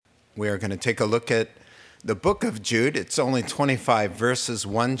We are going to take a look at the book of Jude. It's only 25 verses,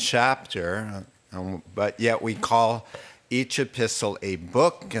 one chapter, but yet we call each epistle a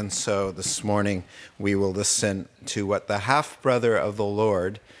book. And so this morning we will listen to what the half-brother of the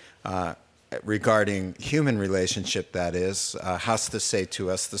Lord, regarding human relationship, that is, has to say to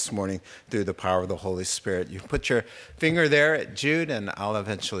us this morning through the power of the Holy Spirit. You put your finger there at Jude, and I'll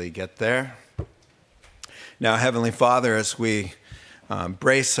eventually get there. Now, Heavenly Father, as we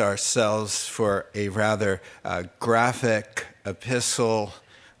brace ourselves for a rather graphic epistle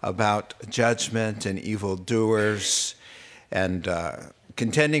about judgment and evildoers and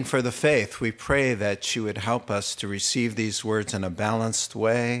contending for the faith, we pray that you would help us to receive these words in a balanced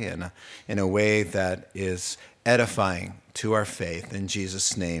way and in a way that is edifying to our faith. In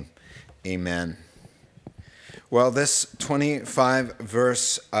Jesus' name, amen. Well, this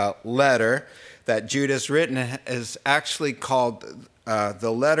 25-verse letter that Jude has written is actually called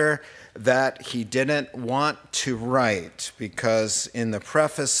the letter that he didn't want to write, because in the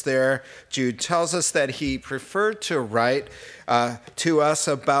preface there, Jude tells us that he preferred to write to us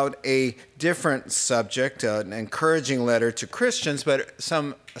about a different subject, an encouraging letter to Christians, but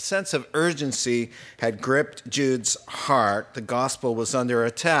a sense of urgency had gripped Jude's heart. The gospel was under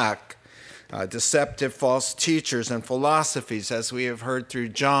attack. Deceptive false teachers and philosophies, as we have heard through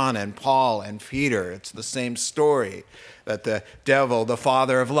John and Paul and Peter. It's the same story, that the devil, the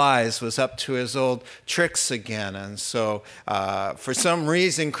father of lies, was up to his old tricks again. And so for some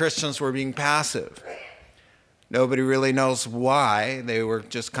reason, Christians were being passive. Nobody really knows why. They were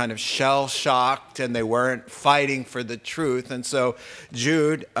just kind of shell-shocked, and they weren't fighting for the truth. And so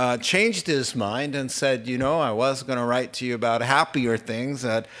Jude changed his mind and said, I was going to write to you about happier things,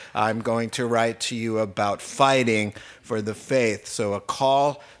 that I'm going to write to you about fighting for the faith. So a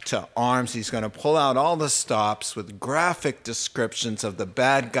call to arms. He's going to pull out all the stops with graphic descriptions of the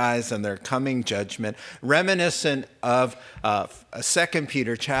bad guys and their coming judgment, reminiscent of 2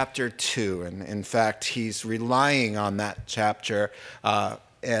 Peter chapter 2. And in fact, he's relying on that chapter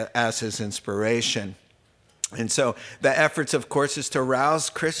as his inspiration. And so the efforts, of course, is to rouse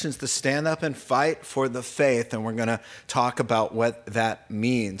Christians to stand up and fight for the faith, and we're going to talk about what that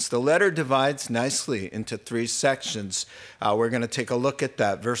means. The letter divides nicely into three sections. We're going to take a look at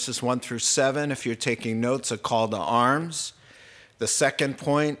that. Verses 1 through 7, if you're taking notes, a call to arms. The second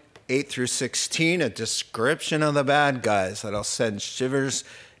point, 8 through 16, a description of the bad guys that'll send shivers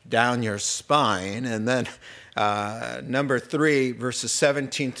down your spine. And then number 3, verses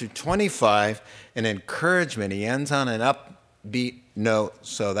 17 through 25, an encouragement. He ends on an upbeat note,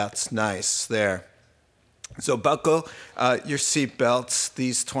 so that's nice there. So buckle your seatbelts.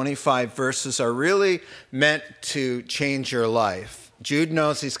 These 25 verses are really meant to change your life. Jude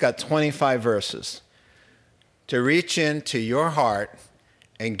knows he's got 25 verses to reach into your heart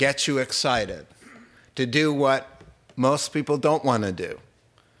and get you excited to do what most people don't want to do.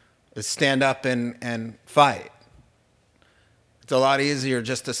 Stand up and fight. It's a lot easier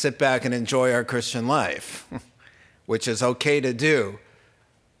just to sit back and enjoy our Christian life, which is okay to do,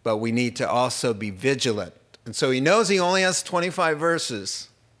 but we need to also be vigilant. And so he knows he only has 25 verses.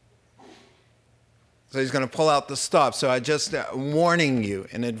 So he's going to pull out the stop. So I just warning you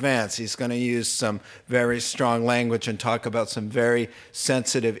in advance, he's going to use some very strong language and talk about some very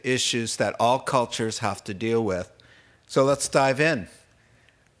sensitive issues that all cultures have to deal with. So let's dive in.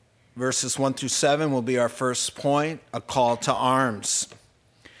 Verses 1 through 7 will be our first point, a call to arms.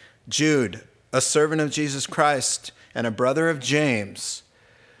 Jude, a servant of Jesus Christ and a brother of James,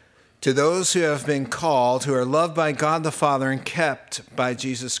 to those who have been called, who are loved by God the Father and kept by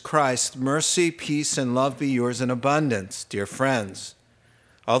Jesus Christ, mercy, peace, and love be yours in abundance, dear friends.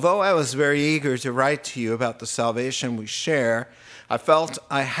 Although I was very eager to write to you about the salvation we share, I felt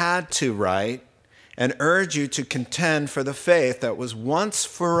I had to write and urge you to contend for the faith that was once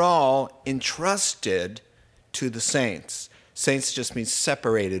for all entrusted to the saints. Saints just means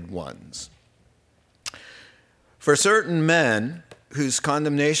separated ones. For certain men whose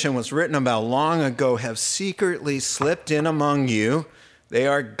condemnation was written about long ago have secretly slipped in among you. They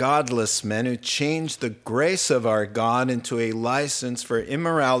are godless men who change the grace of our God into a license for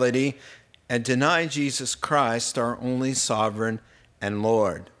immorality and deny Jesus Christ, our only sovereign and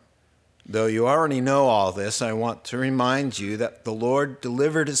Lord. Though you already know all this, I want to remind you that the Lord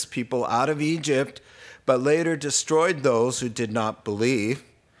delivered his people out of Egypt, but later destroyed those who did not believe,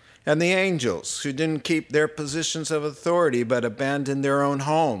 and the angels who didn't keep their positions of authority but abandoned their own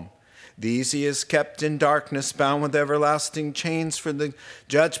home. These he has kept in darkness, bound with everlasting chains for the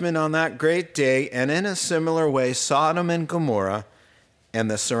judgment on that great day. And in a similar way, Sodom and Gomorrah and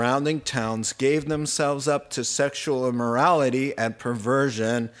the surrounding towns gave themselves up to sexual immorality and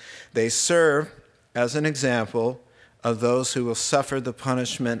perversion. They serve as an example of those who will suffer the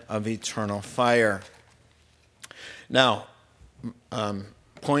punishment of eternal fire. Now,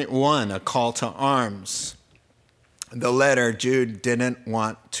 point 1, a call to arms. The letter Jude didn't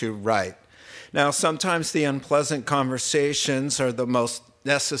want to write. Now, sometimes the unpleasant conversations are the most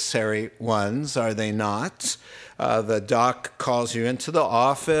necessary ones, are they not? The doc calls you into the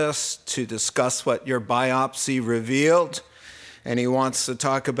office to discuss what your biopsy revealed, and he wants to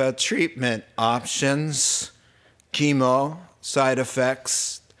talk about treatment options, chemo, side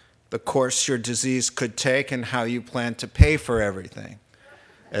effects, the course your disease could take, and how you plan to pay for everything.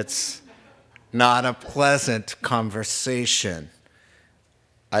 It's not a pleasant conversation.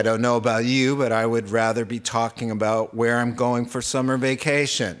 I don't know about you, but I would rather be talking about where I'm going for summer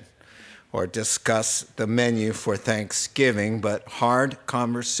vacation or discuss the menu for Thanksgiving, but hard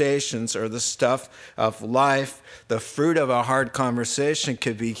conversations are the stuff of life. The fruit of a hard conversation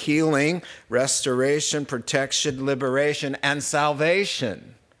could be healing, restoration, protection, liberation, and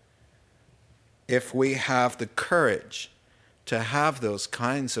salvation if we have the courage to have those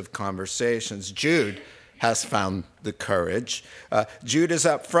kinds of conversations. Jude has found the courage. Jude is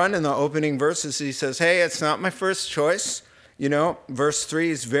up front in the opening verses. He says, hey, it's not my first choice. You know, verse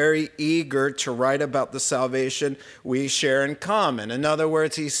 3 is very eager to write about the salvation we share in common. In other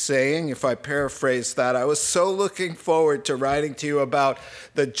words, he's saying, if I paraphrase that, I was so looking forward to writing to you about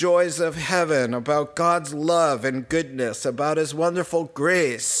the joys of heaven, about God's love and goodness, about his wonderful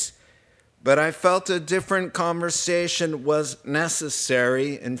grace. But I felt a different conversation was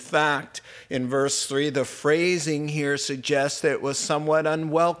necessary. In fact, in verse 3, the phrasing here suggests that it was somewhat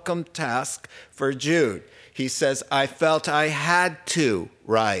unwelcome task for Jude. He says, I felt I had to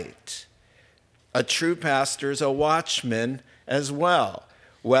write. A true pastor is a watchman as well,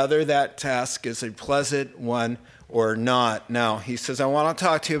 whether that task is a pleasant one or not. Now, he says, I want to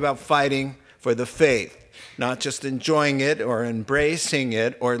talk to you about fighting for the faith, not just enjoying it or embracing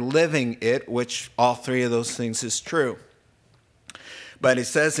it or living it, which all three of those things is true. But he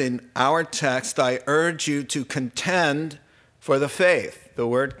says in our text, I urge you to contend for the faith. The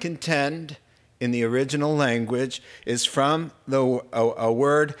word contend in the original language is from a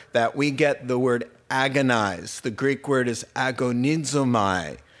word that we get the word agonize. The Greek word is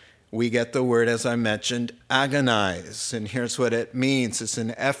agonizomai. We get the word, as I mentioned, agonize. And here's what it means. It's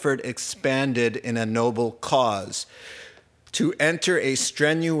an effort expanded in a noble cause. To enter a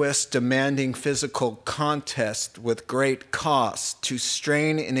strenuous, demanding physical contest with great cost. To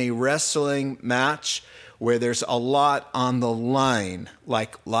strain in a wrestling match where there's a lot on the line,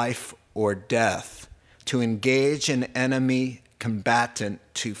 like life or death. To engage an enemy combatant.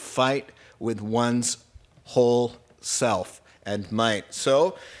 To fight with one's whole self and might.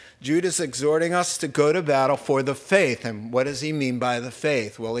 So, Jude is exhorting us to go to battle for the faith. And what does he mean by the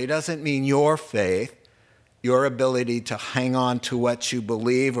faith? Well, he doesn't mean your faith, your ability to hang on to what you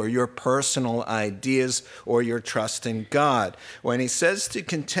believe or your personal ideas or your trust in God. When he says to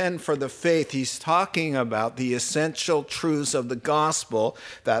contend for the faith, he's talking about the essential truths of the gospel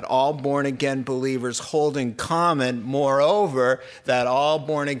that all born-again believers hold in common. Moreover, that all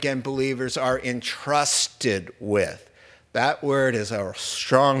born-again believers are entrusted with. That word is a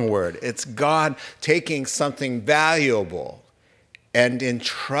strong word. It's God taking something valuable and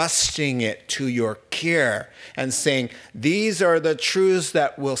entrusting it to your care and saying, these are the truths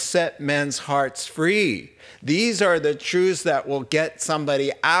that will set men's hearts free. These are the truths that will get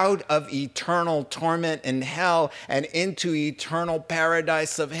somebody out of eternal torment in hell and into eternal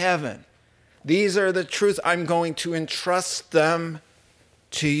paradise of heaven. These are the truths. I'm going to entrust them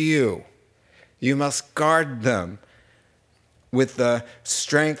to you. You must guard them with the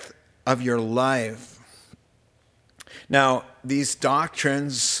strength of your life. Now, these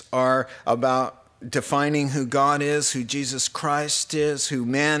doctrines are about defining who God is, who Jesus Christ is, who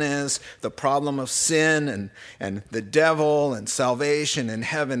man is, the problem of sin and the devil and salvation and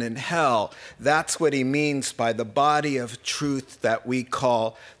heaven and hell. That's what he means by the body of truth that we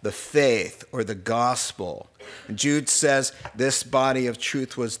call the faith or the gospel. And Jude says this body of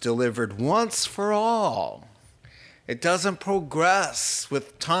truth was delivered once for all. It doesn't progress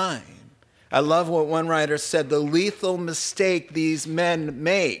with time. I love what one writer said, the lethal mistake these men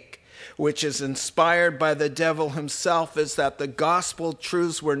make, which is inspired by the devil himself, is that the gospel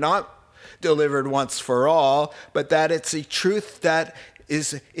truths were not delivered once for all, but that it's a truth that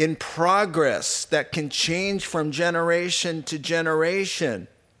is in progress, that can change from generation to generation.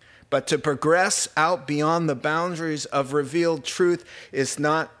 But to progress out beyond the boundaries of revealed truth is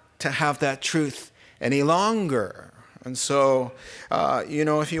not to have that truth any longer. And so,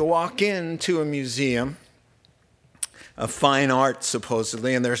 if you walk into a museum of fine art,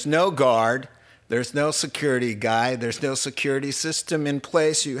 supposedly, and there's no guard, there's no security guy, there's no security system in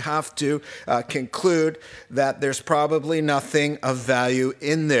place, you have to conclude that there's probably nothing of value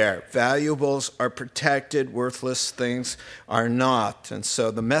in there. Valuables are protected, worthless things are not. And so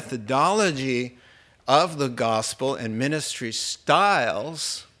the methodology of the gospel and ministry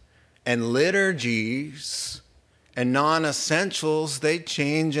styles and liturgies and non-essentials, they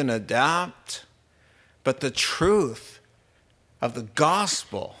change and adapt. But the truth of the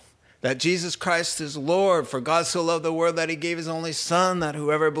gospel, that Jesus Christ is Lord, for God so loved the world that he gave his only Son, that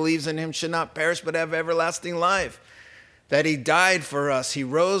whoever believes in him should not perish but have everlasting life. That he died for us, he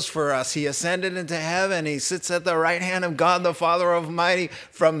rose for us, he ascended into heaven, he sits at the right hand of God the Father Almighty.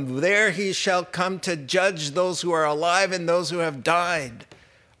 From there he shall come to judge those who are alive and those who have died.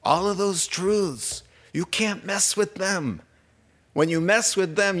 All of those truths, you can't mess with them. When you mess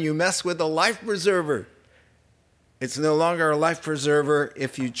with them, you mess with a life preserver. It's no longer a life preserver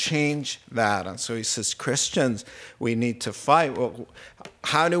if you change that. And so he says, Christians, we need to fight. Well,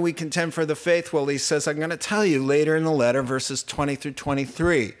 how do we contend for the faith? Well, he says, I'm going to tell you later in the letter, verses 20 through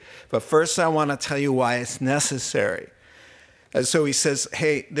 23. But first, I want to tell you why it's necessary. And so he says,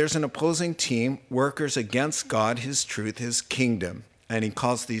 hey, there's an opposing team, workers against God, his truth, his kingdom. And he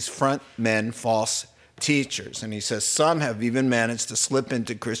calls these front men false teachers. And he says some have even managed to slip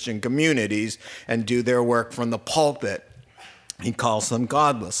into Christian communities and do their work from the pulpit. He calls them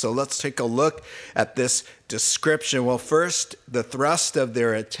godless. So let's take a look at this description. Well, first, the thrust of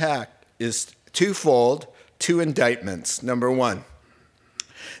their attack is twofold, two indictments. Number one,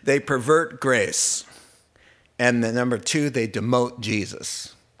 they pervert grace. And then number two, they demote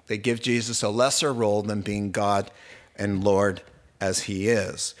Jesus. They give Jesus a lesser role than being God and Lord as he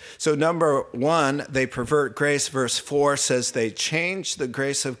is. So number one, they pervert grace. Verse 4 says they change the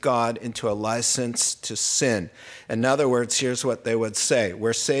grace of God into a license to sin. In other words, here's what they would say.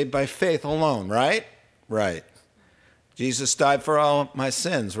 We're saved by faith alone, right? Right. Jesus died for all my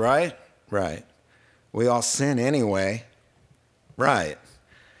sins, right? Right. We all sin anyway. Right.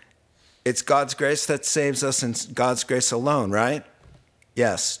 It's God's grace that saves us and God's grace alone, right?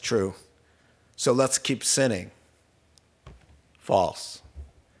 Yes, true. So let's keep sinning. False.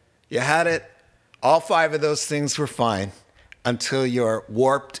 You had it. All five of those things were fine until your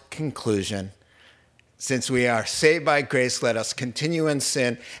warped conclusion. Since we are saved by grace, let us continue in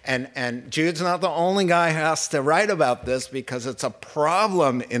sin. And Jude's not the only guy who has to write about this because it's a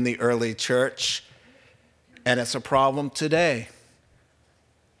problem in the early church, and it's a problem today.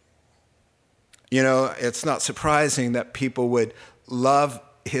 You know, it's not surprising that people would love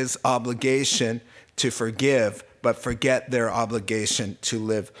his obligation to forgive, but forget their obligation to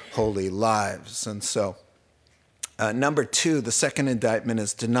live holy lives. And so, number two, the second indictment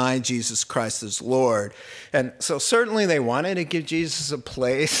is deny Jesus Christ as Lord. And so certainly they wanted to give Jesus a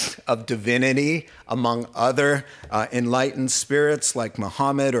place of divinity among other enlightened spirits like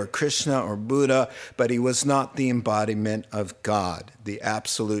Muhammad or Krishna or Buddha, but he was not the embodiment of God, the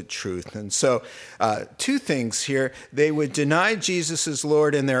absolute truth. And so two things here. They would deny Jesus as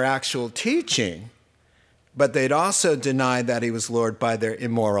Lord in their actual teaching, but they'd also deny that he was Lord by their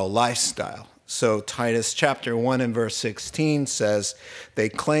immoral lifestyle. So Titus chapter 1 and verse 16 says, they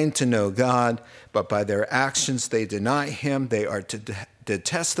claim to know God, but by their actions they deny him. They are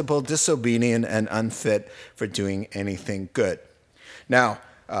detestable, disobedient, and unfit for doing anything good. Now,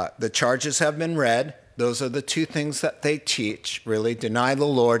 the charges have been read. Those are the two things that they teach, really. Deny the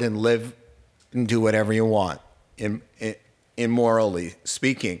Lord and live and do whatever you want, immorally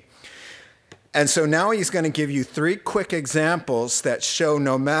speaking. And so now he's going to give you three quick examples that show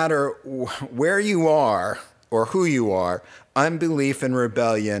no matter where you are or who you are, unbelief and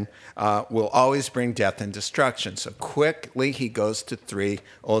rebellion will always bring death and destruction. So quickly he goes to three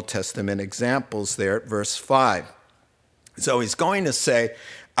Old Testament examples there at verse 5. So he's going to say,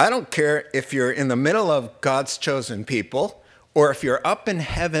 I don't care if you're in the middle of God's chosen people, or if you're up in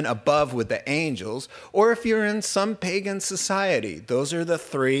heaven above with the angels, or if you're in some pagan society. Those are the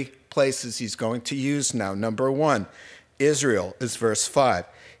three places he's going to use now. Number one, Israel is verse 5.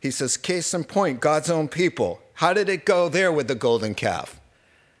 He says, case in point, God's own people. How did it go there with the golden calf?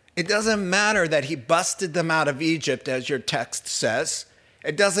 It doesn't matter that he busted them out of Egypt, as your text says.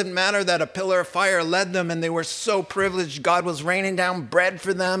 It doesn't matter that a pillar of fire led them and they were so privileged God was raining down bread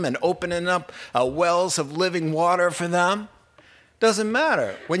for them and opening up wells of living water for them. Doesn't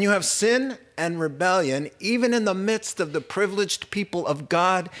matter. When you have sin and rebellion, even in the midst of the privileged people of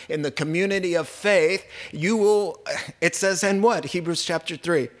God in the community of faith, you will, it says in what? Hebrews chapter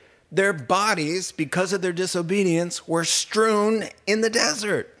 3, Their bodies, because of their disobedience, were strewn in the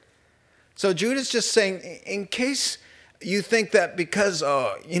desert. So Jude is just saying, in case you think that because,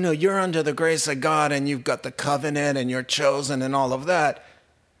 you're under the grace of God and you've got the covenant and you're chosen and all of that,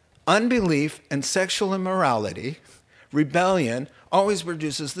 unbelief and sexual immorality, rebellion, always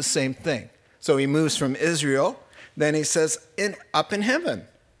produces the same thing. So he moves from Israel, then he says, up in heaven,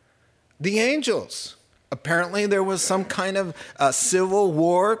 the angels. Apparently there was some kind of civil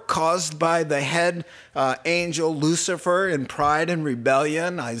war caused by the head angel Lucifer in pride and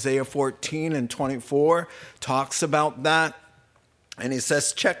rebellion. Isaiah 14 and 24 talks about that. And he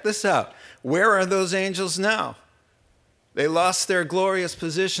says, check this out. Where are those angels now? They lost their glorious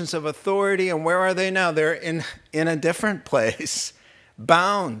positions of authority, and where are they now? They're in a different place,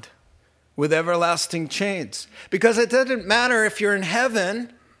 bound with everlasting chains. Because it doesn't matter if you're in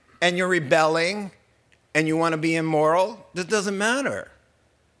heaven and you're rebelling and you want to be immoral. That doesn't matter.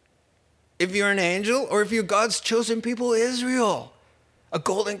 If you're an angel or if you're God's chosen people, Israel, a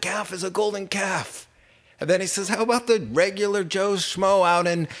golden calf is a golden calf. And then he says, how about the regular Joe Schmo out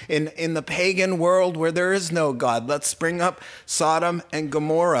in the pagan world where there is no God? Let's bring up Sodom and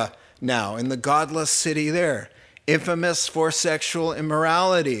Gomorrah now, in the godless city there, infamous for sexual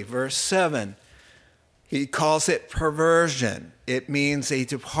immorality. Verse 7, he calls it perversion. It means a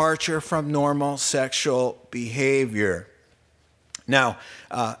departure from normal sexual behavior. Now,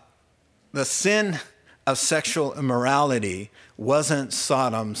 the sin of sexual immorality wasn't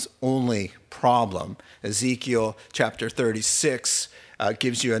Sodom's only problem. Ezekiel chapter 36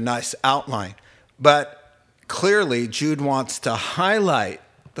 gives you a nice outline. But clearly, Jude wants to highlight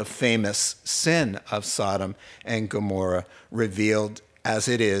the famous sin of Sodom and Gomorrah revealed as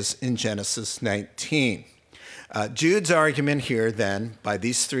it is in Genesis 19. Jude's argument here then, by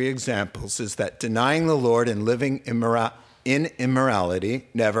these three examples, is that denying the Lord and living in immorality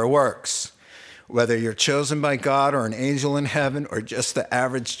never works. Whether you're chosen by God or an angel in heaven or just the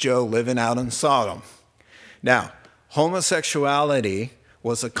average Joe living out in Sodom. Now, homosexuality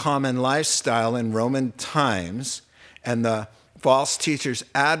was a common lifestyle in Roman times, and the false teachers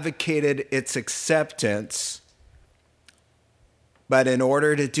advocated its acceptance. But in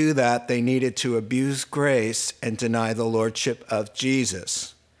order to do that, they needed to abuse grace and deny the lordship of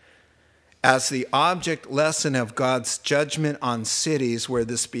Jesus. As the object lesson of God's judgment on cities where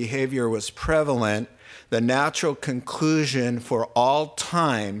this behavior was prevalent, the natural conclusion for all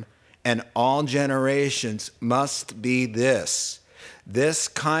time and all generations must be this. This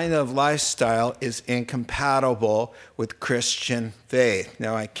kind of lifestyle is incompatible with Christian faith.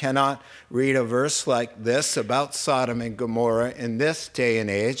 Now, I cannot read a verse like this about Sodom and Gomorrah in this day and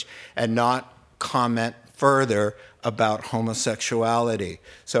age and not comment further about homosexuality.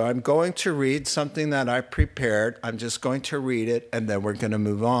 So I'm going to read something that I prepared. I'm just going to read it, and then we're going to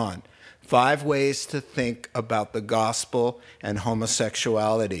move on. 5 ways to think about the gospel and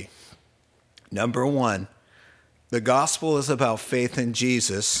homosexuality. Number 1, the gospel is about faith in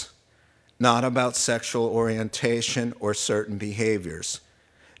Jesus, not about sexual orientation or certain behaviors.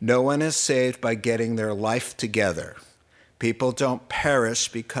 No one is saved by getting their life together. People don't perish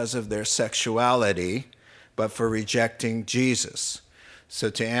because of their sexuality, but for rejecting Jesus. So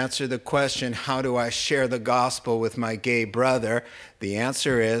to answer the question, how do I share the gospel with my gay brother? The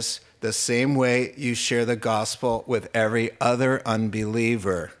answer is the same way you share the gospel with every other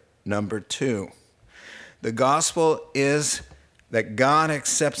unbeliever. Number 2, the gospel is that God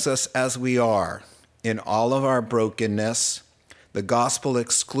accepts us as we are in all of our brokenness. The gospel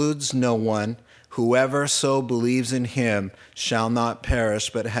excludes no one. Whoever so believes in him shall not perish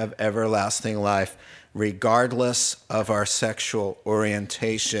but have everlasting life, regardless of our sexual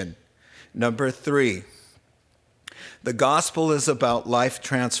orientation. Number 3, the gospel is about life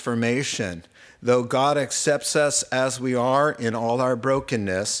transformation. Though God accepts us as we are in all our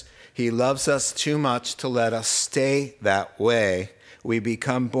brokenness, he loves us too much to let us stay that way. We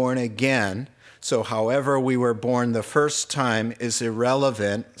become born again. So however we were born the first time is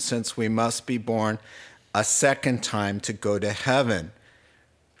irrelevant, since we must be born a second time to go to heaven.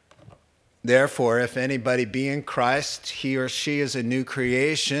 Therefore, if anybody be in Christ, he or she is a new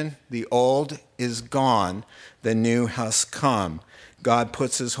creation. The old is gone, the new has come. God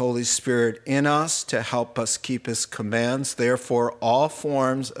puts his Holy Spirit in us to help us keep his commands. Therefore, all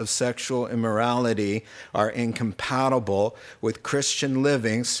forms of sexual immorality are incompatible with Christian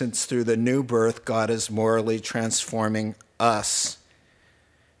living, since through the new birth, God is morally transforming us.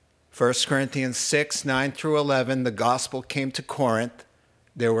 1 Corinthians 6, 9 through 11, the gospel came to Corinth.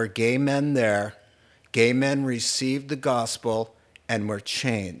 There were gay men there. Gay men received the gospel and were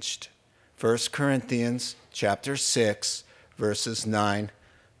changed. 1 Corinthians chapter 6, verses 9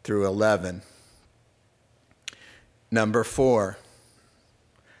 through 11. Number 4,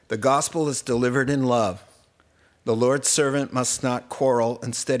 the gospel is delivered in love. The Lord's servant must not quarrel.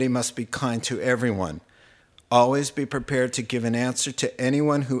 Instead, he must be kind to everyone. Always be prepared to give an answer to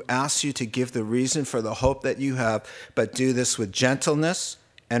anyone who asks you to give the reason for the hope that you have, but do this with gentleness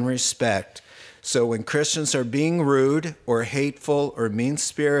and respect. So when Christians are being rude or hateful or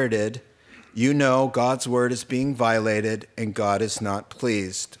mean-spirited, you know God's word is being violated and God is not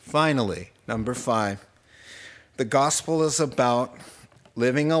pleased. Finally, number 5, the gospel is about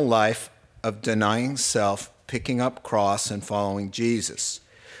living a life of denying self, picking up cross, and following Jesus.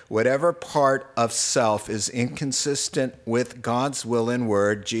 Whatever part of self is inconsistent with God's will and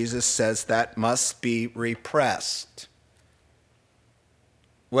word, Jesus says that must be repressed.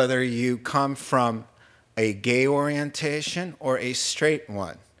 Whether you come from a gay orientation or a straight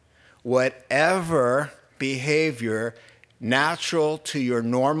one, whatever behavior natural to your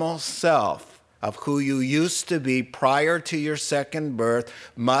normal self of who you used to be prior to your second birth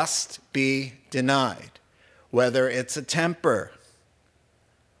must be denied. Whether it's a temper,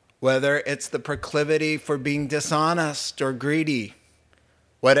 whether it's the proclivity for being dishonest or greedy,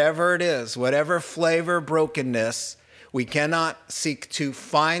 whatever it is, whatever flavor brokenness, we cannot seek to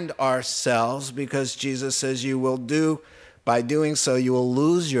find ourselves, because Jesus says by doing so, you will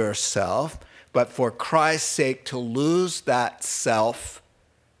lose yourself. But for Christ's sake, to lose that self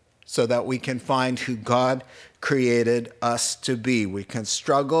so that we can find who God created us to be. We can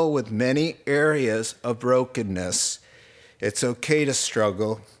struggle with many areas of brokenness. It's okay to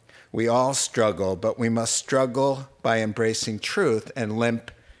struggle. We all struggle, but we must struggle by embracing truth and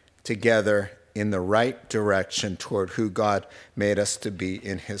limp together in the right direction toward who God made us to be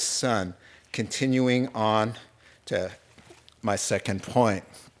in his Son. Continuing on to my second point.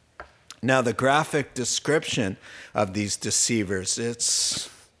 Now, the graphic description of these deceivers, it's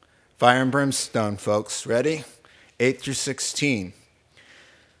fire and brimstone, folks. Ready? 8 through 16.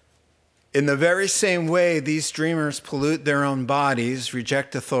 In the very same way, these dreamers pollute their own bodies,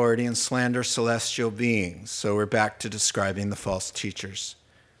 reject authority, and slander celestial beings. So we're back to describing the false teachers.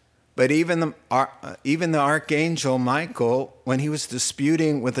 But even the archangel Michael, when he was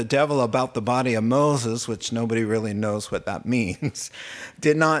disputing with the devil about the body of Moses, which nobody really knows what that means,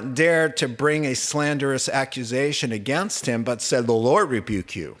 did not dare to bring a slanderous accusation against him, but said, "The Lord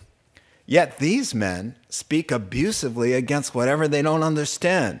rebuke you." Yet these men speak abusively against whatever they don't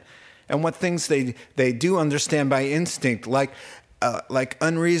understand, and what things they do understand by instinct, like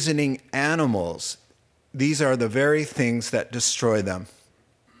unreasoning animals. These are the very things that destroy them.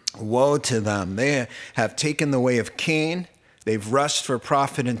 Woe to them. They have taken the way of Cain. They've rushed for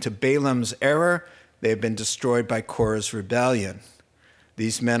profit into Balaam's error. They have been destroyed by Korah's rebellion.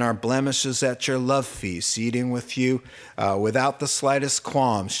 These men are blemishes at your love feasts, eating with you without the slightest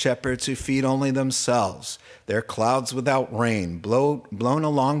qualm, shepherds who feed only themselves. They're clouds without rain, blown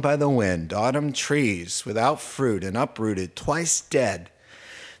along by the wind, autumn trees without fruit and uprooted, twice dead.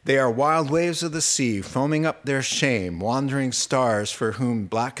 They are wild waves of the sea, foaming up their shame, wandering stars for whom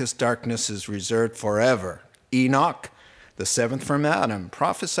blackest darkness is reserved forever. Enoch, the seventh from Adam,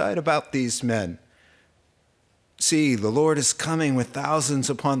 prophesied about these men. See, the Lord is coming with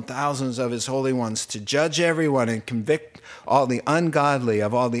thousands upon thousands of his holy ones to judge everyone and convict all the ungodly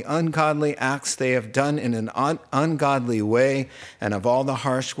of all the ungodly acts they have done in an ungodly way, and of all the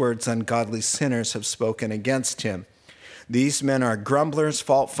harsh words ungodly sinners have spoken against him. These men are grumblers,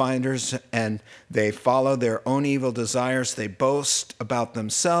 fault-finders, and they follow their own evil desires. They boast about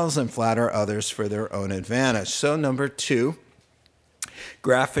themselves and flatter others for their own advantage. So, number 2,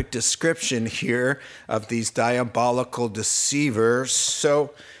 graphic description here of these diabolical deceivers.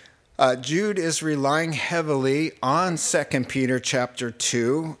 So, Jude is relying heavily on 2 Peter chapter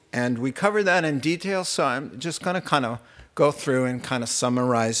 2, and we covered that in detail, so I'm just going to kind of go through and kind of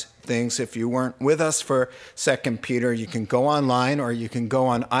summarize things. If you weren't with us for 2 Peter, you can go online or you can go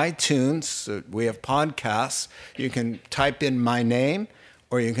on iTunes. We have podcasts. You can type in my name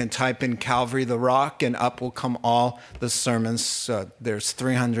or you can type in Calvary the Rock, and up will come all the sermons. There's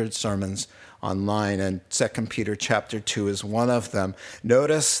 300 sermons online, and 2 Peter chapter 2 is one of them.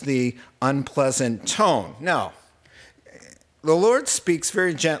 Notice the unpleasant tone. Now, the Lord speaks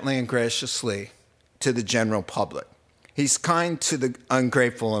very gently and graciously to the general public. He's kind to the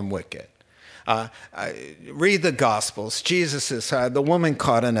ungrateful and wicked. Read the Gospels. Jesus is the woman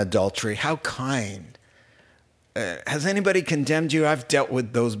caught in adultery. How kind. Has anybody condemned you? I've dealt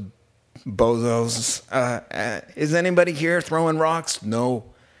with those bozos. Is anybody here throwing rocks? No.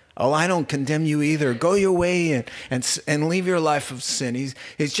 Oh, I don't condemn you either. Go your way and leave your life of sin.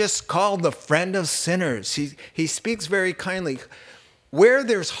 He's just called the friend of sinners. He speaks very kindly. where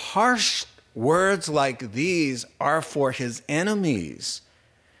there's harsh words like these are for his enemies.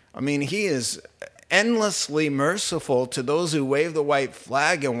 I mean, he is endlessly merciful to those who wave the white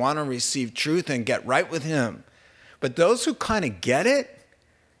flag and want to receive truth and get right with him. But those who kind of get it,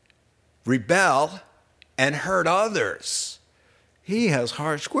 rebel, and hurt others, he has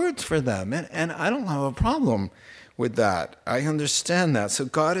harsh words for them. And I don't have a problem with that. I understand that. So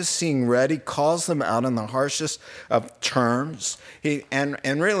God is seeing red. He calls them out in the harshest of terms. And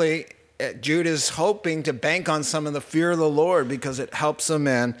really, Jude is hoping to bank on some of the fear of the Lord because it helps a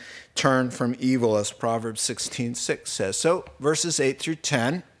man turn from evil, as Proverbs 16:6 says. So verses 8 through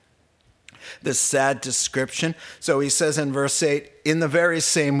 10, this sad description. So he says in verse 8, in the very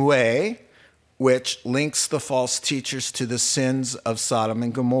same way, which links the false teachers to the sins of Sodom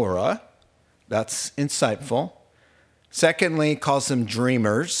and Gomorrah. That's insightful. Secondly, he calls them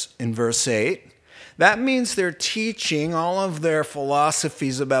dreamers in verse 8. That means their teaching, all of their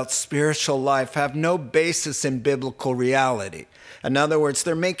philosophies about spiritual life have no basis in biblical reality. In other words,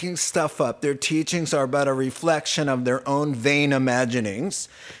 they're making stuff up. Their teachings are but a reflection of their own vain imaginings.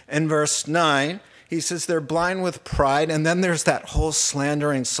 In verse 9, he says they're blind with pride, and then there's that whole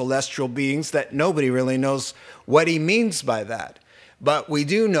slandering celestial beings that nobody really knows what he means by that. But we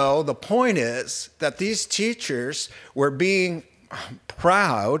do know the point is that these teachers were being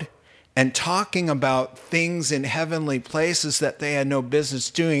proud and talking about things in heavenly places that they had no business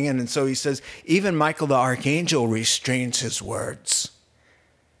doing. And so he says, even Michael the archangel restrains his words.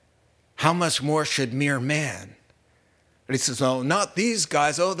 How much more should mere man? And he says, oh, not these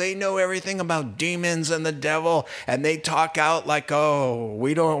guys. Oh, they know everything about demons and the devil. And they talk out like, oh,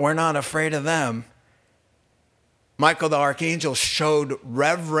 we're not afraid of them. Michael the archangel showed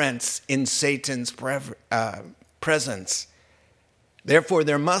reverence in Satan's presence. Therefore,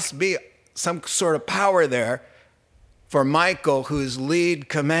 there must be some sort of power there for Michael, who's lead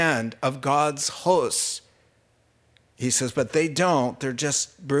command of God's hosts. He says, but they don't. They're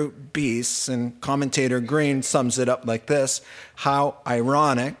just brute beasts. And commentator Green sums it up like this: how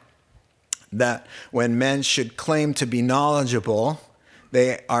ironic that when men should claim to be knowledgeable,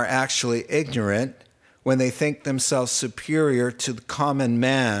 they are actually ignorant when they think themselves superior to the common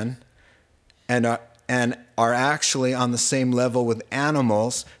man and are actually on the same level with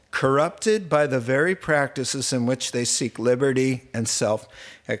animals, corrupted by the very practices in which they seek liberty and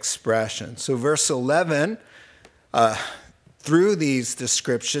self-expression. So verse 11, through these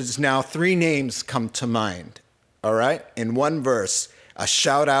descriptions, now three names come to mind, all right? In one verse, a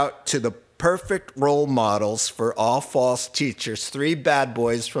shout out to the perfect role models for all false teachers, three bad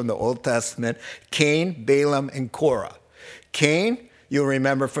boys from the Old Testament: Cain, Balaam, and Korah. Cain, you'll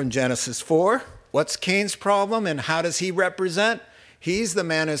remember from Genesis 4. What's Cain's problem and how does he represent? He's the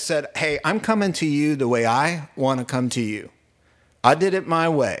man who said, hey, I'm coming to you the way I want to come to you. I did it my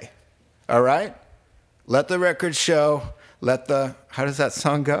way, all right? Let the record show, how does that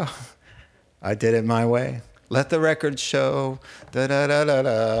song go? I did it my way. Let the record show,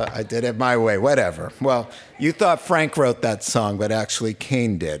 da-da-da-da-da, I did it my way, whatever. Well, you thought Frank wrote that song, but actually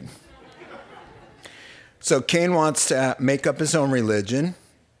Cain did. So Cain wants to make up his own religion.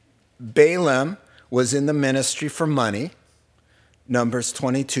 Balaam was in the ministry for money, Numbers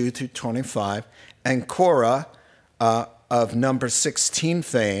 22 through 25. And Korah, of Numbers 16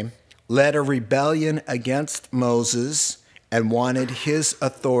 fame, led a rebellion against Moses and wanted his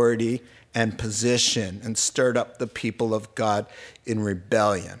authority and position and stirred up the people of God in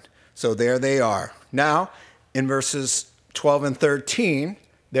rebellion. So there they are. Now, in verses 12 and 13,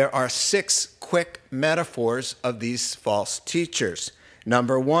 there are 6 quick metaphors of these false teachers.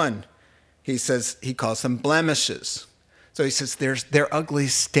 Number 1, he calls them blemishes. So he says they're ugly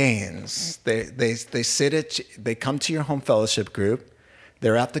stains. They come to your home fellowship group.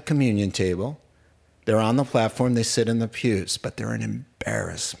 They're at the communion table. They're on the platform. They sit in the pews, but they're an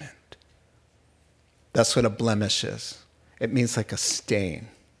embarrassment. That's what a blemish is. It means like a stain.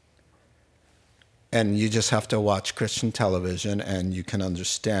 And you just have to watch Christian television and you can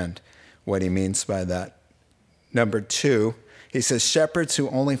understand what he means by that. Number 2, he says shepherds who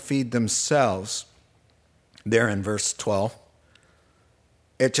only feed themselves. There in verse 12.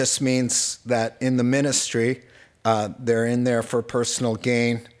 It just means that in the ministry, they're in there for personal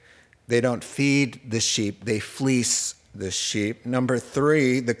gain. They don't feed the sheep, they fleece the sheep. Number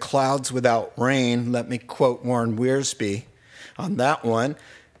 3, the clouds without rain. Let me quote Warren Wiersbe on that one.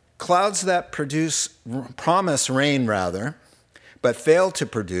 Clouds that promise rain rather, but fail to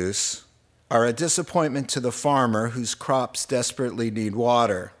produce are a disappointment to the farmer whose crops desperately need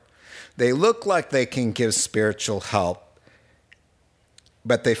water. They look like they can give spiritual help,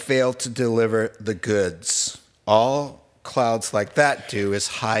 but they fail to deliver the goods. All clouds like that do is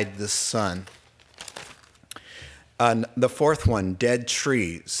hide the sun. The fourth one, dead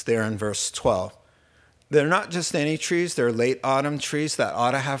trees, there in verse 12. They're not just any trees, they're late autumn trees that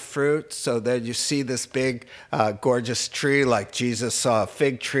ought to have fruit. So that you see this big, gorgeous tree, like Jesus saw a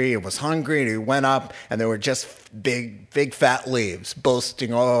fig tree and was hungry, and he went up, and there were just big fat leaves,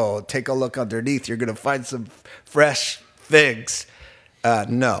 boasting, oh, take a look underneath, you're going to find some fresh figs.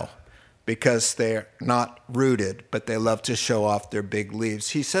 No, because they're not rooted, but they love to show off their big leaves.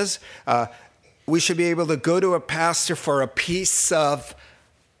 He says we should be able to go to a pastor for a piece of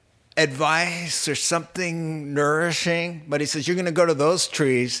advice or something nourishing, but he says you're going to go to those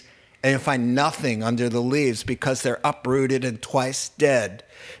trees and you'll find nothing under the leaves because they're uprooted and twice dead.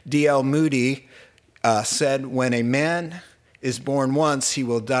 D.L. Moody said, when a man is born once, he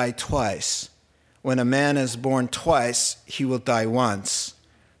will die twice. When a man is born twice, he will die once.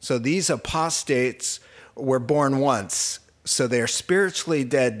 So these apostates were born once, so they're spiritually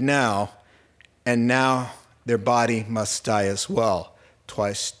dead now, and now their body must die as well,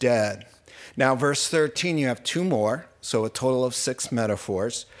 twice dead. Now, verse 13, you have two more, so a total of 6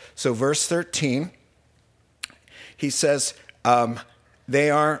 metaphors. So verse 13, he says, they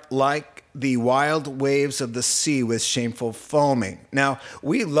are like the wild waves of the sea with shameful foaming. Now,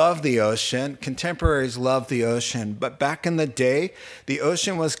 we love the ocean. Contemporaries love the ocean. But back in the day, the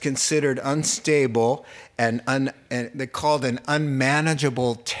ocean was considered unstable and they called an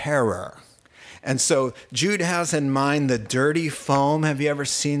unmanageable terror. And so Jude has in mind the dirty foam. Have you ever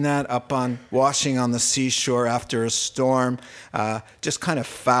seen that up on washing on the seashore after a storm? Just kind of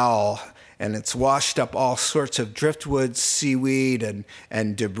foul. And it's washed up all sorts of driftwood, seaweed,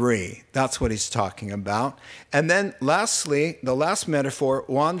 and debris. That's what he's talking about. And then lastly, the last metaphor,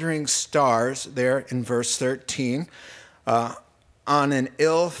 wandering stars, there in verse 13, on an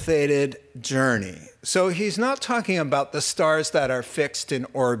ill-fated journey. So he's not talking about the stars that are fixed in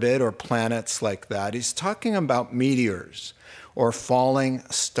orbit or planets like that. He's talking about meteors or falling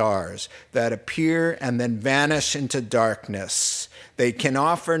stars that appear and then vanish into darkness. They can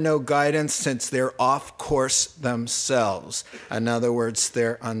offer no guidance since they're off course themselves. In other words,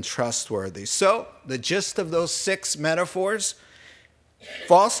 they're untrustworthy. So the gist of those 6 metaphors,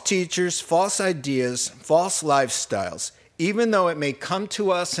 false teachers, false ideas, false lifestyles. Even though it may come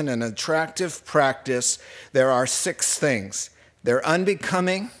to us in an attractive practice, there are 6 things. They're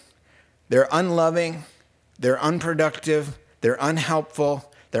unbecoming, they're unloving, they're unproductive, they're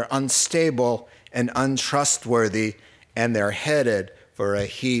unhelpful, they're unstable, and untrustworthy, and they're headed for a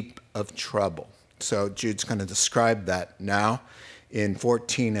heap of trouble. So Jude's going to describe that now. In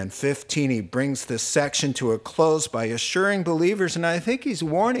 14 and 15, he brings this section to a close by assuring believers, and I think he's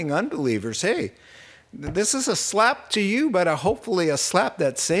warning unbelievers, hey, this is a slap to you, but hopefully a slap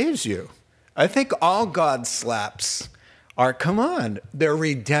that saves you. I think all God's slaps are, come on, they're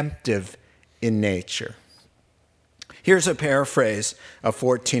redemptive in nature. Here's a paraphrase of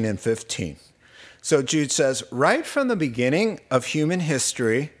 14 and 15. So Jude says, right from the beginning of human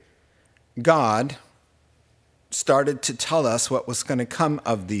history, God started to tell us what was going to come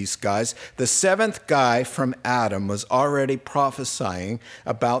of these guys. The 7th guy from Adam was already prophesying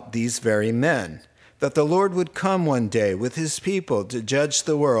about these very men, that the Lord would come one day with his people to judge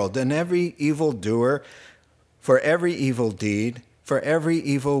the world, and every evildoer for every evil deed, for every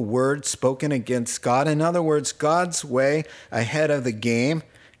evil word spoken against God. In other words, God's way ahead of the game.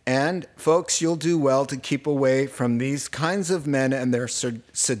 And folks, you'll do well to keep away from these kinds of men and their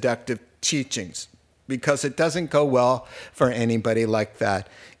seductive teachings, because it doesn't go well for anybody like that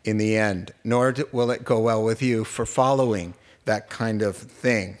in the end, nor will it go well with you for following that kind of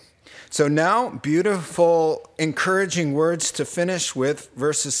thing. So now, beautiful, encouraging words to finish with,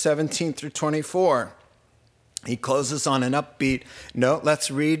 verses 17 through 24. He closes on an upbeat note.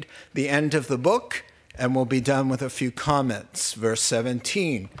 Let's read the end of the book, and we'll be done with a few comments. Verse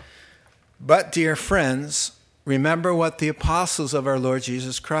 17. But, dear friends, remember what the apostles of our Lord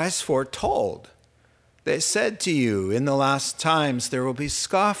Jesus Christ foretold. They said to you, in the last times there will be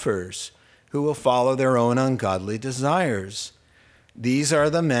scoffers who will follow their own ungodly desires. These are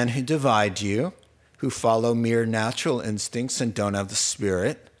the men who divide you, who follow mere natural instincts and don't have the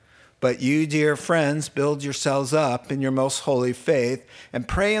Spirit. But you, dear friends, build yourselves up in your most holy faith and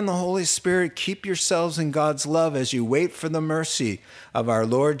pray in the Holy Spirit. Keep yourselves in God's love as you wait for the mercy of our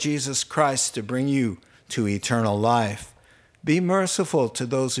Lord Jesus Christ to bring you to eternal life. Be merciful to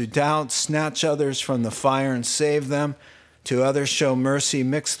those who doubt, snatch others from the fire and save them. To others show mercy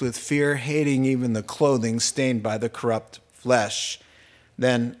mixed with fear, hating even the clothing stained by the corrupt flesh.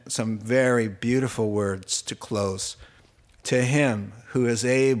 Then some very beautiful words to close. To him who is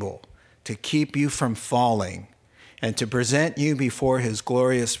able to keep you from falling and to present you before his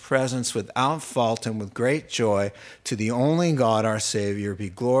glorious presence without fault and with great joy. To the only God, our Savior, be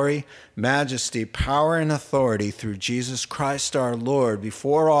glory, majesty, power, and authority through Jesus Christ our Lord,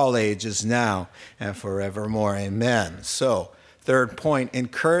 before all ages, now and forevermore. Amen. So, third point,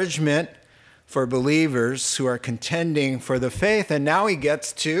 encouragement for believers who are contending for the faith. And now he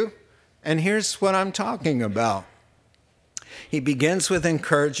gets to, and here's what I'm talking about. He begins with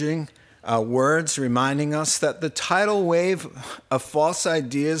encouraging words reminding us that the tidal wave of false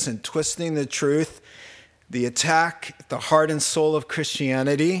ideas and twisting the truth, the attack at the heart and soul of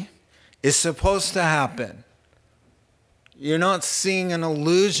Christianity, is supposed to happen. You're not seeing an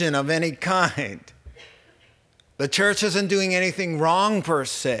illusion of any kind. The church isn't doing anything wrong per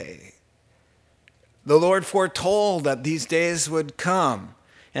se. The Lord foretold that these days would come,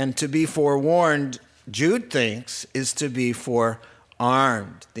 and to be forewarned, Jude thinks, is to be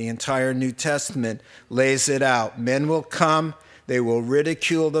forearmed. The entire New Testament lays it out. Men will come, they will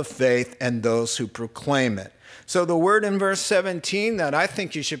ridicule the faith and those who proclaim it. So the word in verse 17 that I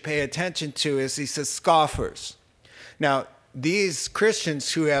think you should pay attention to is he says scoffers. Now, these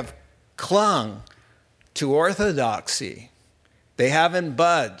Christians who have clung to orthodoxy, they haven't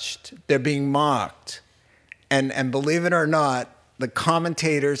budged. They're being mocked. And believe it or not, the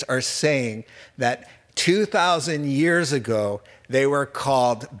commentators are saying that 2,000 years ago, they were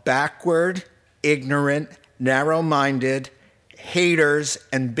called backward, ignorant, narrow-minded, haters,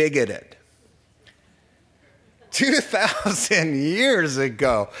 and bigoted. 2,000 years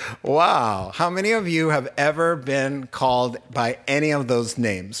ago. Wow. How many of you have ever been called by any of those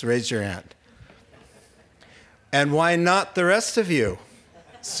names? Raise your hand. And why not the rest of you?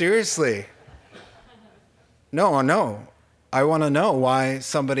 Seriously. No. I want to know why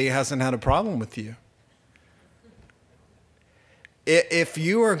somebody hasn't had a problem with you. If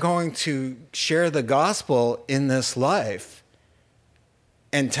you are going to share the gospel in this life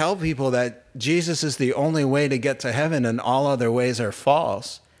and tell people that Jesus is the only way to get to heaven and all other ways are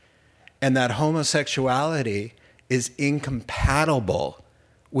false, and that homosexuality is incompatible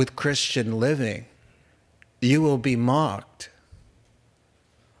with Christian living, you will be mocked.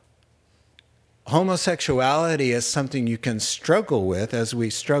 Homosexuality is something you can struggle with, as we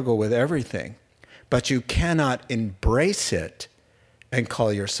struggle with everything, but you cannot embrace it and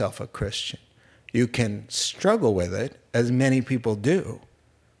call yourself a Christian. You can struggle with it, as many people do,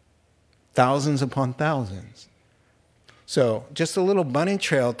 thousands upon thousands. So just a little bunny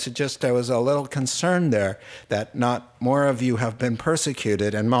trail to I was a little concerned there that not more of you have been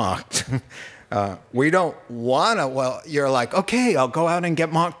persecuted and mocked. We don't want to, well, you're like, okay, I'll go out and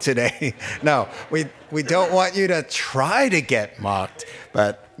get mocked today. No, we don't want you to try to get mocked.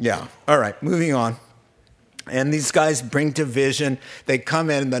 But yeah, all right, moving on. And these guys bring division. They come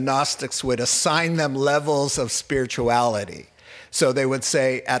in, the Gnostics would assign them levels of spirituality. So they would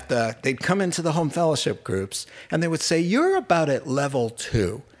say they'd come into the home fellowship groups and they would say, you're about at level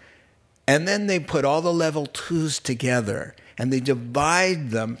 2. And then they put all the level 2s together and they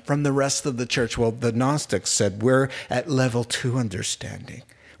divide them from the rest of the church. Well, the Gnostics said, we're at level 2 understanding.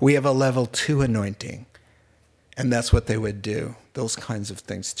 We have a level 2 anointing. And that's what they would do, those kinds of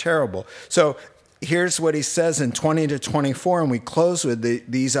things. Terrible. So here's what he says in 20 to 24, and we close with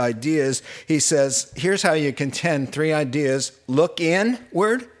these ideas. He says, here's how you contend. 3 ideas. Look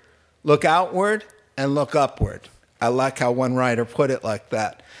inward, look outward, and look upward. I like how one writer put it like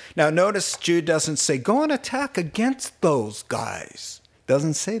that. Now, notice Jude doesn't say, go and attack against those guys.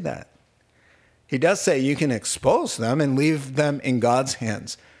 Doesn't say that. He does say you can expose them and leave them in God's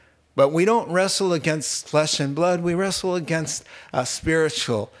hands. But we don't wrestle against flesh and blood. We wrestle against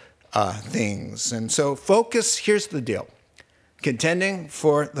spiritual things. And so focus, here's the deal. Contending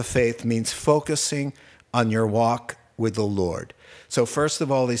for the faith means focusing on your walk with the Lord. So first of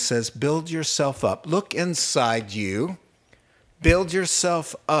all, he says, build yourself up. Look inside you. Build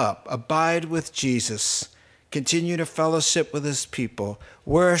yourself up. Abide with Jesus. Continue to fellowship with his people.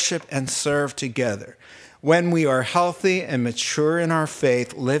 Worship and serve together. When we are healthy and mature in our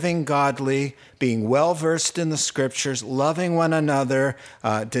faith, living godly, being well-versed in the scriptures, loving one another,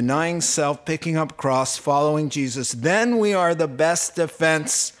 denying self, picking up cross, following Jesus, then we are the best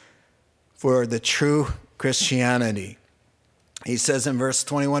defense for the true Christianity. He says in verse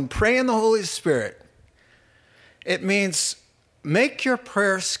 21, pray in the Holy Spirit. It means make your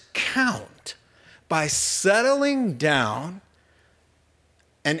prayers count by settling down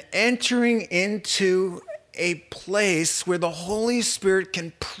and entering into a place where the Holy Spirit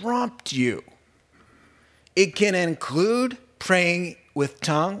can prompt you. It can include praying with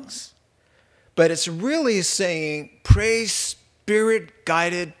tongues, but it's really saying pray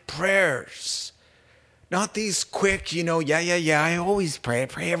Spirit-guided prayers. Not these quick, yeah, I always pray. I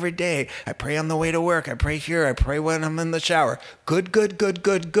pray every day. I pray on the way to work. I pray here. I pray when I'm in the shower. Good, good, good,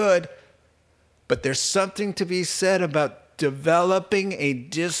 good, good. But there's something to be said about developing a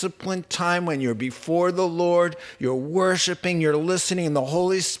disciplined time when you're before the Lord, you're worshiping, you're listening, and the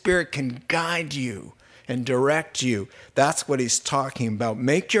Holy Spirit can guide you and direct you. That's what he's talking about.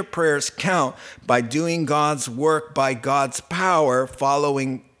 Make your prayers count by doing God's work by God's power,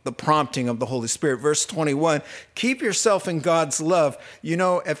 following the prompting of the Holy Spirit. Verse 21, keep yourself in God's love.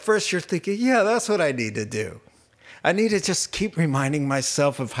 At first you're thinking, yeah, that's what I need to do. I need to just keep reminding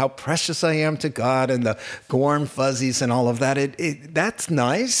myself of how precious I am to God and the warm fuzzies and all of that. That's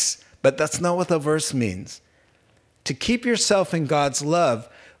nice, but that's not what the verse means. To keep yourself in God's love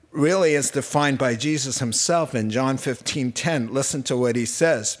really is defined by Jesus himself in John 15:10. Listen to what he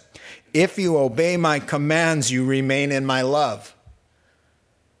says. If you obey my commands, you remain in my love.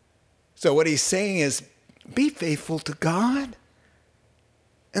 So what he's saying is, be faithful to God.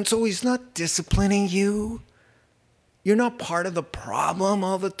 And so he's not disciplining you. You're not part of the problem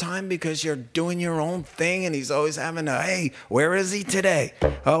all the time because you're doing your own thing and he's always having hey, where is he today?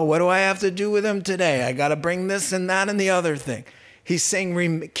 Oh, what do I have to do with him today? I got to bring this and that and the other thing. He's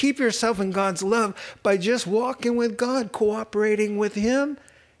saying, keep yourself in God's love by just walking with God, cooperating with him,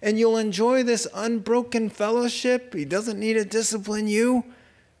 and you'll enjoy this unbroken fellowship. He doesn't need to discipline you.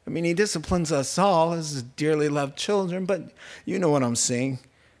 He disciplines us all as his dearly loved children, but you know what I'm saying.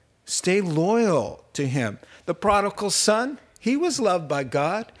 Stay loyal to him. The prodigal son, he was loved by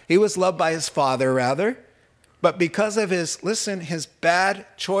God. He was loved by his father, rather. But because of his bad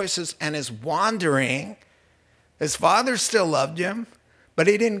choices and his wandering, his father still loved him, but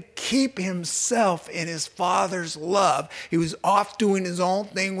he didn't keep himself in his father's love. He was off doing his own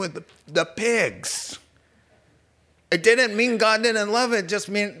thing with the pigs. It didn't mean God didn't love it. It just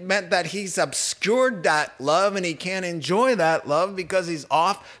meant that he's obscured that love and he can't enjoy that love because he's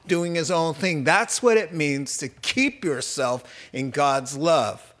off doing his own thing. That's what it means to keep yourself in God's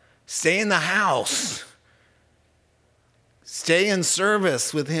love. Stay in the house. Stay in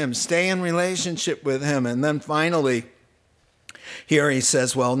service with him. Stay in relationship with him. And then finally, here he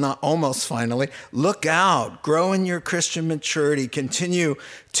says, well, not almost finally, look out, grow in your Christian maturity, continue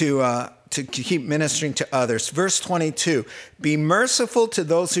to keep ministering to others. Verse 22, be merciful to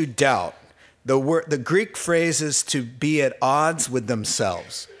those who doubt. The Greek phrase is to be at odds with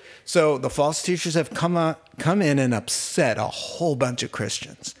themselves. So the false teachers have come in and upset a whole bunch of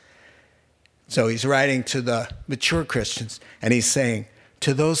Christians. So he's writing to the mature Christians, and he's saying,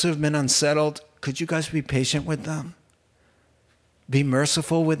 to those who have been unsettled, could you guys be patient with them? Be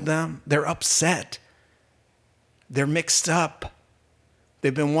merciful with them. They're upset. They're mixed up.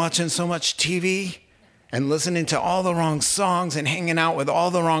 They've been watching so much TV and listening to all the wrong songs and hanging out with all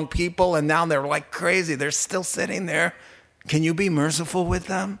the wrong people, and now they're like crazy. They're still sitting there. Can you be merciful with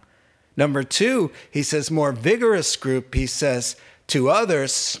them? Number 2, he says, more vigorous group, he says, to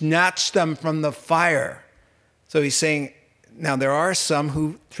others, snatch them from the fire. So he's saying, now there are some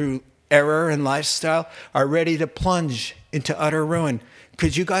who, through error and lifestyle, are ready to plunge into utter ruin.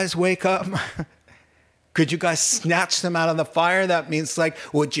 Could you guys wake up? Could you guys snatch them out of the fire? That means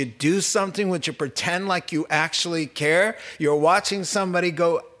would you do something? Would you pretend like you actually care? You're watching somebody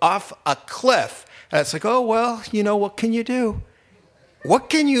go off a cliff. And it's oh, well, what can you do? What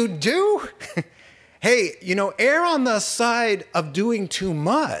can you do? Hey, err on the side of doing too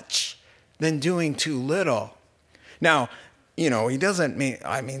much than doing too little. Now, he doesn't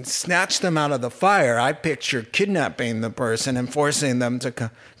mean, snatch them out of the fire. I picture kidnapping the person and forcing them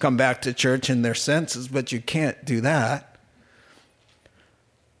to come back to church in their senses, but you can't do that.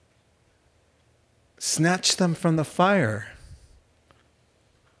 Snatch them from the fire.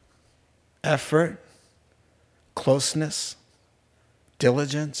 Effort, closeness,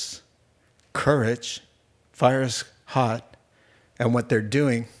 diligence, courage. Fire's hot, and what they're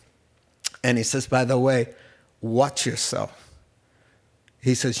doing. And he says, by the way, watch yourself.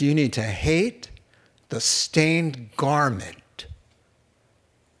 He says, you need to hate the stained garment.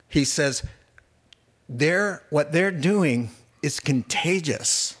 He says, what they're doing is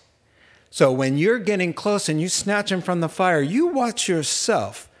contagious. So when you're getting close and you snatch them from the fire, you watch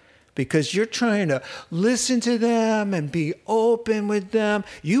yourself because you're trying to listen to them and be open with them.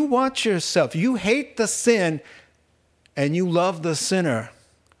 You watch yourself. You hate the sin and you love the sinner.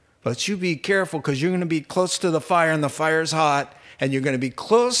 But you be careful because you're going to be close to the fire and the fire's hot. And you're going to be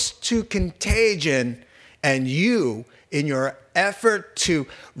close to contagion, and you, in your effort to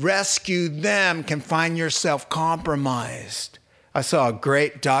rescue them, can find yourself compromised. I saw a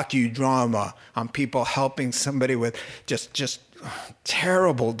great docudrama on people helping somebody with just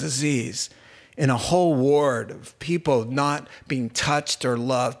terrible disease. in a whole ward of people not being touched or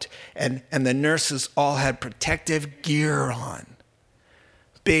loved. And the nurses all had protective gear on,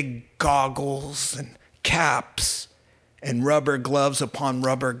 big goggles and caps and rubber gloves upon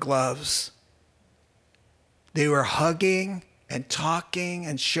rubber gloves. They were hugging and talking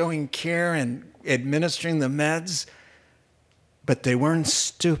and showing care and administering the meds, but they weren't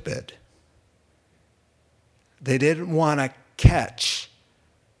stupid. They didn't want to catch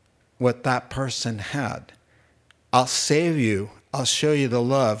what that person had. I'll save you. I'll show you the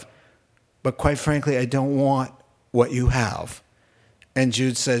love. But quite frankly, I don't want what you have. And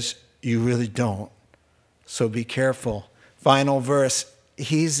Jude says, you really don't. So be careful. Final verse,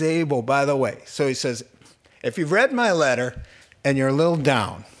 he's able, by the way. So he says, if you've read my letter and you're a little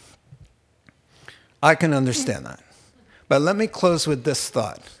down, I can understand that. But let me close with this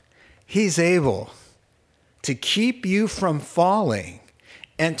thought. He's able to keep you from falling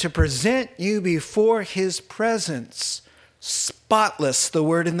and to present you before his presence spotless. The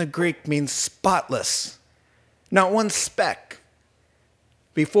word in the Greek means spotless. Not one speck.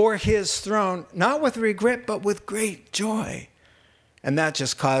 Before his throne, not with regret, but with great joy. And that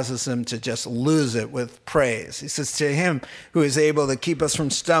just causes him to just lose it with praise. He says, to him who is able to keep us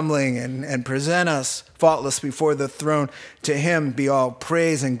from stumbling and present us faultless before the throne, to him be all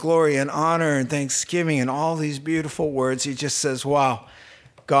praise and glory and honor and thanksgiving and all these beautiful words. He just says, wow,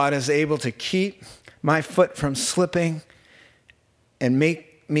 God is able to keep my foot from slipping and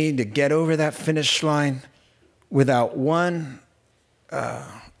make me to get over that finish line without one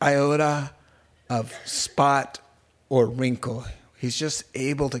iota of spot or wrinkle. He's just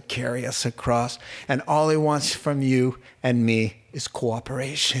able to carry us across. And all he wants from you and me is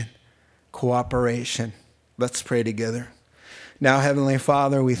cooperation. Cooperation. Let's pray together. Now, Heavenly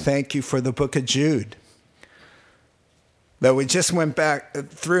Father, we thank you for the book of Jude that we just went back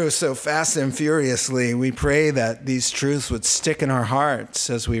through so fast and furiously. We pray that these truths would stick in our hearts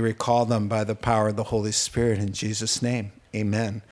as we recall them by the power of the Holy Spirit. In Jesus' name, amen.